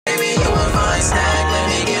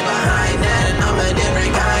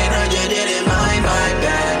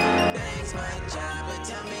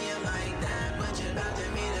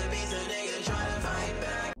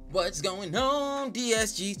What's going on,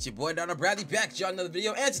 DSG? It's your boy DarrnellBradley back to y'all another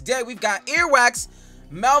video, and today we've got Earwax,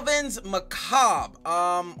 Melvins, Macabre,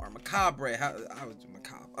 or Macabre. How is it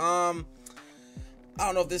Macabre? I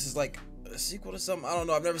don't know if this is like a sequel to something. I don't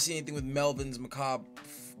know. I've never seen anything with Melvins Macabre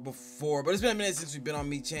before, but it's been a minute since we've been on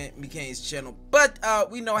MeatCanyon's channel. But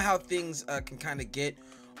we know how things can kind of get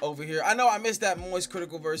over here. I know I missed that Moist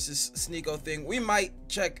Critical versus Sneeko thing. We might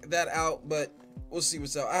check that out, but we'll see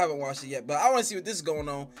what's up. I haven't watched it yet, but I want to see what this is going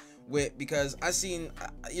on with, because I seen,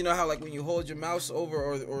 you know how like when you hold your mouse over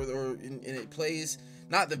or and it plays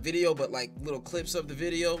not the video but like little clips of the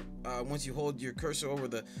video, once you hold your cursor over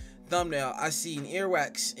the thumbnail, I seen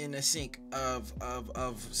Earwax in a sink of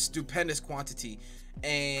stupendous quantity.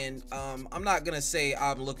 And I'm not gonna say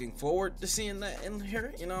I'm looking forward to seeing that in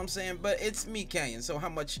here, you know what I'm saying, but it's MeatCanyon, so how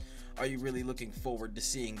much are you really looking forward to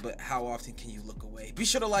seeing? But how often can you look away? Be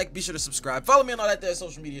sure to like, be sure to subscribe, follow me on all that there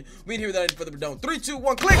social media. We in here without any further ado. 3, 2,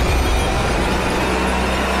 1, click. I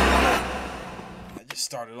just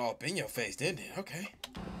started all up in your face, didn't it? Okay,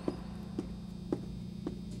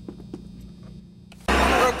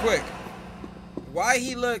 real quick, why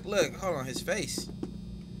he look hold on, his face,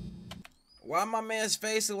 why my man's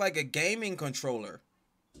face look like a gaming controller?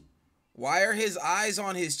 Why are his eyes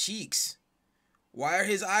on his cheeks? Why are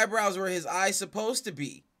his eyebrows where his eyes supposed to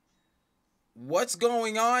be? What's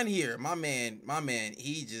going on here? My man,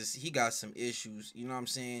 he got some issues, you know what I'm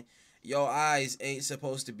saying? Your eyes ain't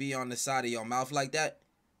supposed to be on the side of your mouth like that.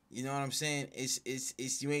 You know what I'm saying?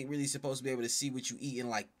 It's you ain't really supposed to be able to see what you eating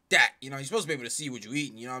like that. You know, you're supposed to be able to see what you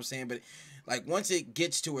eating, you know what I'm saying? But like once it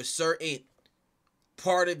gets to a certain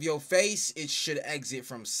part of your face, it should exit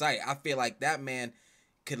from sight. I feel like that man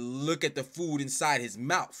could look at the food inside his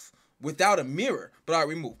mouth without a mirror. But all right,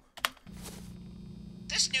 we move.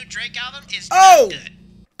 This new Drake album is not good.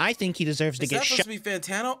 I think he deserves to get shot. Is that supposed to be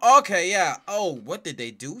Fantano? Okay, yeah. Oh, what did they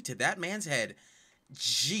do to that man's head?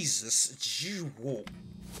 Jesus. Whoa.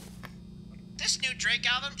 This new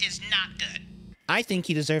Drake album is not good. I think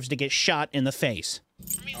he deserves to get shot in the face.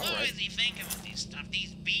 I mean, what is he thinking with these stuff?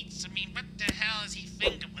 These beats? I mean, what the hell is he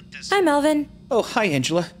thinking with this? Hi, Melvin. Oh, hi,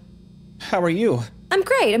 Angela. How are you? I'm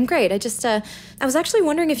great. I just, I was actually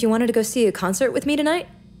wondering if you wanted to go see a concert with me tonight.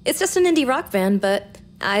 It's just an indie rock band, but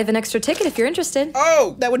I have an extra ticket if you're interested.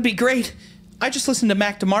 Oh! That would be great. I just listened to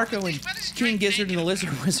Mac DeMarco and King Gizzard and the Lizard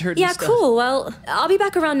Wizard Yeah, and stuff. cool. Well, I'll be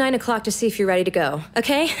back around 9 o'clock to see if you're ready to go,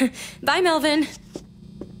 okay? Bye, Melvin.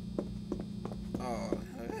 Oh,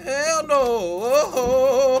 hell no!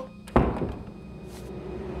 Oh.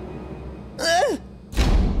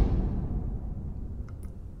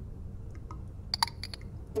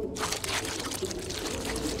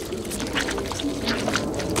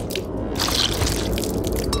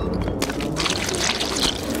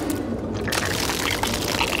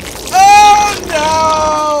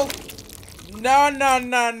 No.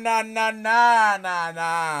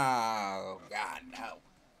 God, no.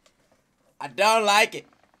 I don't like it.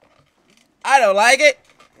 I don't like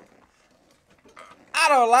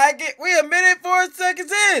it. We a minute 4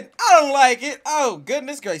 seconds in. I don't like it. Oh,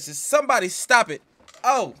 goodness gracious. Somebody stop it.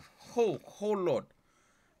 Oh, Lord.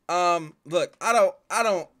 Look, I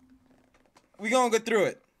don't. We gonna get through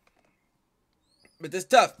it. But this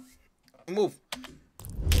tough. Move.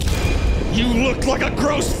 You look like a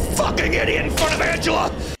gross fucking idiot in front of Angela!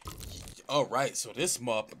 Alright, so this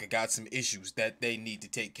motherfucker got some issues that they need to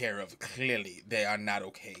take care of. Clearly, they are not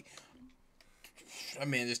okay. That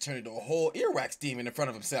man just turned into a whole Earwax demon in front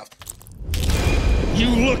of himself. You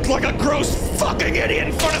look like a gross fucking idiot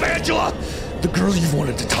in front of Angela! The girl you've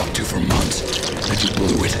wanted to talk to for months, and you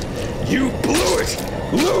blew it. You blew it!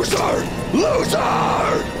 Loser! Loser!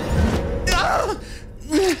 Ah!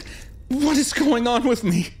 What is going on with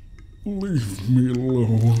me? Leave me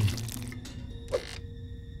alone.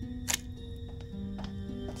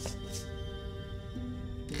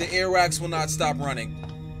 The Earwax will not stop running.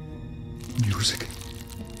 Music.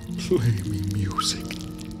 Play me music.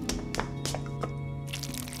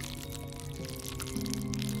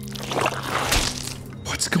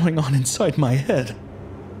 What's going on inside my head?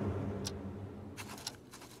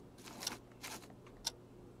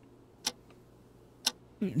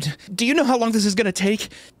 Do you know how long this is gonna take?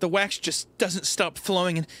 The wax just doesn't stop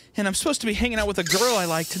flowing, and I'm supposed to be hanging out with a girl I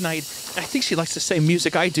like tonight. I think she likes the same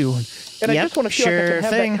music I do, and I just want to feel like I can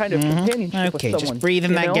have that kind of companionship with someone. Okay, just breathe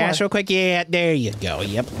in that gas real quick. Yeah, there you go.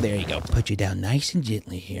 Yep, there you go. Put you down nice and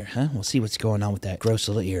gently here, huh? We'll see what's going on with that gross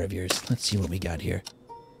little ear of yours. Let's see what we got here.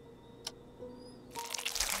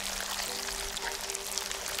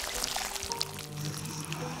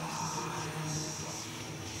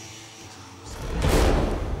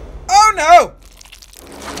 Oh no!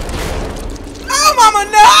 Oh mama,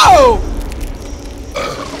 no!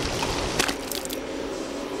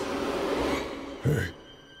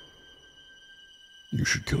 You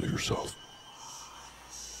should kill yourself.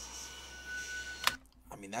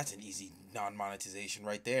 I mean, that's an easy non-monetization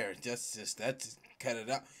right there. Just cut it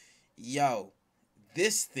out. Yo,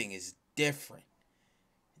 this thing is different.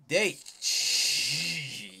 The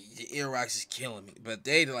Earwax is killing me, but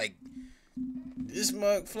they like this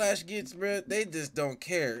mug Flash gets, bro. They just don't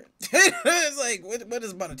care. It's like, what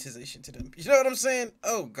is monetization to them? You know what I'm saying?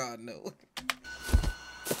 Oh God, no.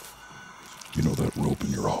 You know that rope in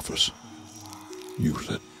your office? Use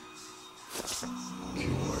it.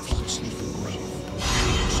 Kill wives and sleeping around.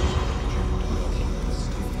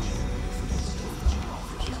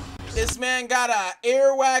 This man got a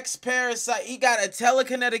earwax parasite. He got a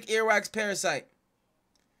telekinetic earwax parasite.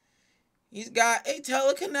 He's got a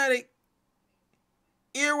telekinetic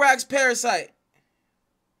earwax parasite.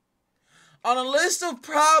 On a list of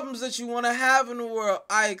problems that you want to have in the world,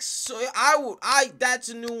 that's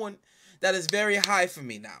a new one that is very high for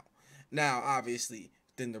me now. Now, obviously,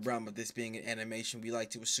 within the realm of this being an animation, we like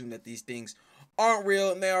to assume that these things aren't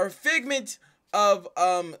real and they are a figment of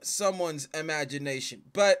someone's imagination.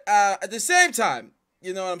 But at the same time,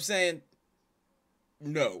 you know what I'm saying?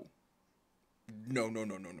 No. No.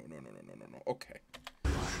 Okay.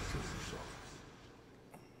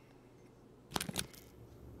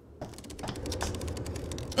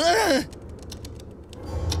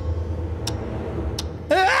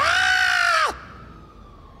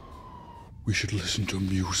 We should listen to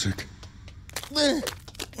music.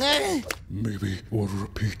 Maybe order a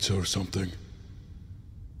pizza or something.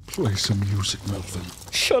 Play some music, Melvin.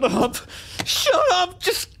 Shut up! Shut up!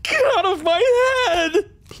 Just get out of my head!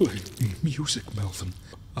 Play me music, Melvin.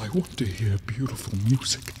 I want to hear beautiful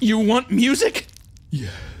music. You want music?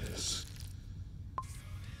 Yes.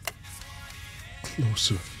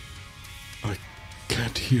 Closer. I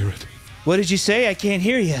can't hear it. What did you say? I can't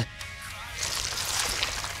hear you.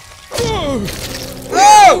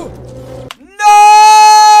 Oh! No!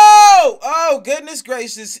 Oh, goodness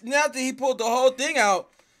gracious. Not that he pulled the whole thing out.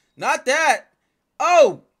 Not that.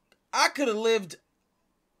 Oh, I could have lived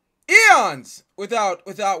eons without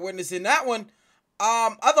witnessing that one.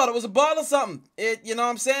 I thought it was a ball or something. You know what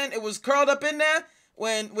I'm saying? It was curled up in there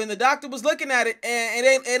when the doctor was looking at it, and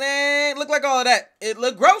it ain't look like all of that. It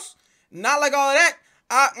looked gross. Not like all of that.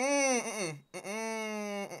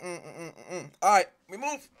 All right, we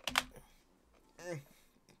move.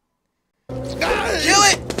 Kill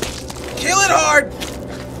it! Kill it hard!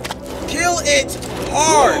 Kill it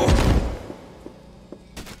hard!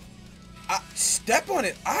 Step on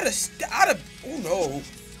it. I'd have. Oh no.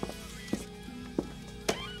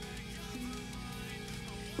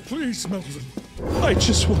 Please, Melvin. I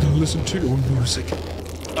just want to listen to your music.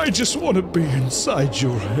 I just want to be inside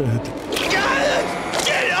your head.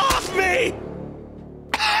 Get off me!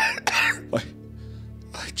 I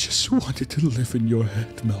just wanted to live in your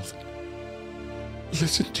head, Melvin.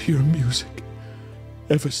 Listen to your music.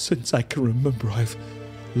 Ever since I can remember, I've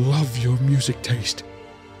loved your music taste.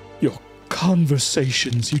 Your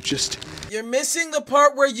conversations, You're missing the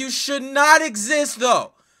part where you should not exist,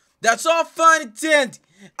 though. That's all fine and dandy.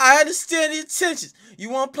 I understand the intentions. You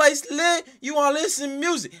want a place to live, you want to listen to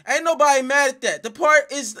music. Ain't nobody mad at that. The part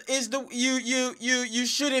is you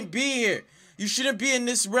shouldn't be here. You shouldn't be in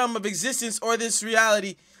this realm of existence or this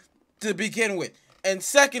reality to begin with. And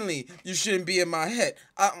secondly, you shouldn't be in my head.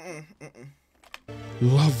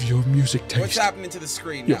 love your music taste. What's happening to the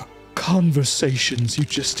screen your now? Conversations, you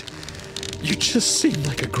just seem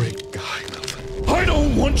like a great guy, Melvin. I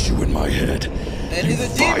don't want you in my head. And he's a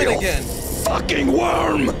demon again. Fucking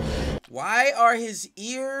worm! Why are his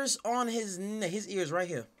ears on his ears right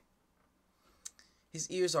here? His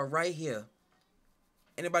ears are right here.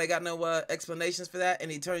 Anybody got no explanations for that?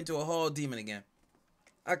 And he turned into a whole demon again.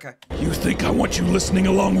 Okay. You think I want you listening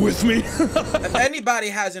along with me? If anybody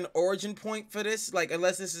has an origin point for this, like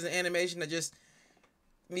unless this is an animation that just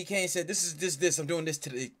MeatCanyon said this I'm doing this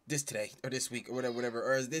today or this week or whatever,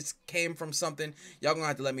 or this came from something, y'all gonna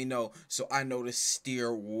have to let me know so I know to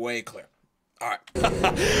steer way clear. All right.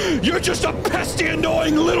 You're just a pesky,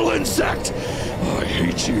 annoying little insect. I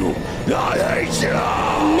hate you. I hate you.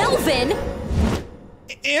 Melvin!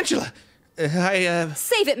 Angela,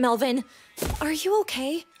 Save it, Melvin. Are you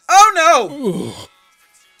okay? Oh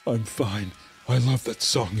no! I'm fine. I love that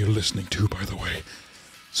song you're listening to, by the way.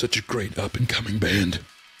 Such a great up-and-coming band.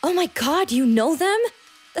 Oh my God, you know them?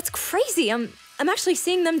 That's crazy. I'm actually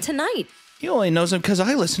seeing them tonight. He only knows them because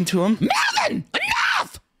I listen to him. Melvin!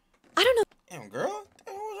 Enough! I don't know. Damn, girl.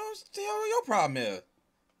 What the hell your problem is?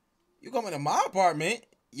 You come into my apartment,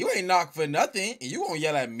 you ain't knock for nothing, and you gonna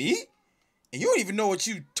yell at me? And you don't even know what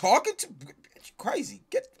you talking to? You're crazy.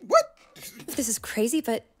 What? This is crazy,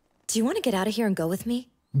 but Do you want to get out of here and go with me?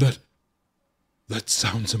 That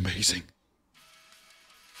sounds amazing.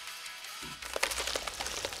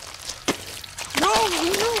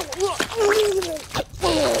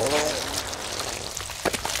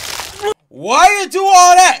 Why did it do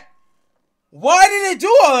all that? Why did it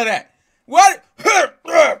do all of that? What?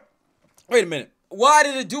 Wait a minute. Why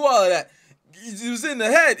did it do all of that? It was in the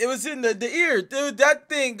head. It was in the ear. Dude, that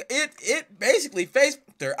thing, it basically faced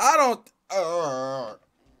her. I don't...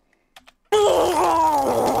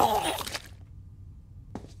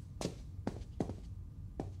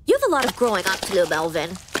 You have a lot of growing up to do,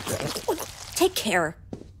 Melvin. Take care.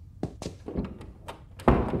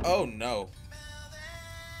 Oh, no.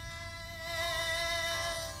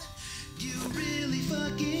 You really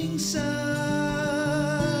fucking suck.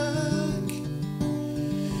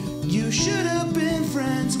 You should have been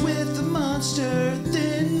friends with the monster.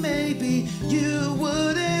 Then maybe you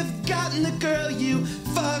would have gotten the girl, you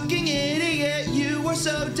fucking idiot. You were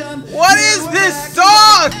so dumb. What is this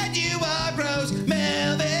song? And you are gross,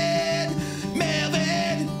 Melvin.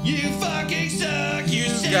 Melvin, you fucking suck. You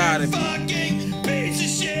gotta be. fucking piece of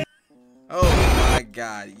shit. Oh my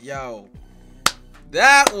god, yo.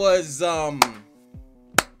 That was, I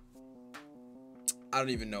don't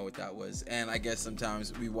even know what that was. And I guess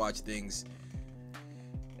sometimes we watch things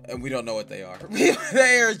and we don't know what they are.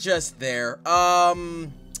 They are just there.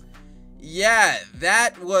 Yeah,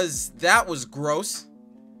 that was gross.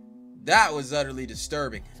 That was utterly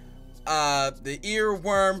disturbing. The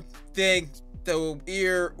earworm thing, the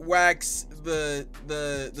earwax,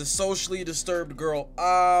 the socially disturbed girl.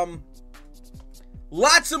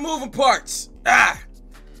 Lots of moving parts.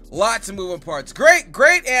 Lots of moving parts.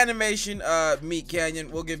 Great animation, MeatCanyon.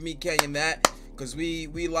 We'll give MeatCanyon that, because we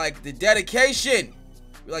like the dedication.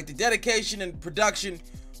 We like the dedication and production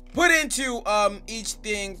put into each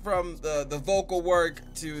thing, from the vocal work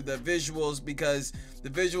to the visuals, because the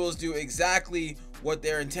visuals do exactly what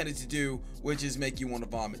they're intended to do, which is make you want to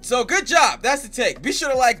vomit. So good job. That's the take. Be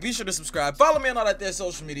sure to like, be sure to subscribe, follow me on all that there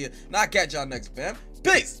social media, and I'll catch y'all next, fam.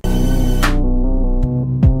 Peace.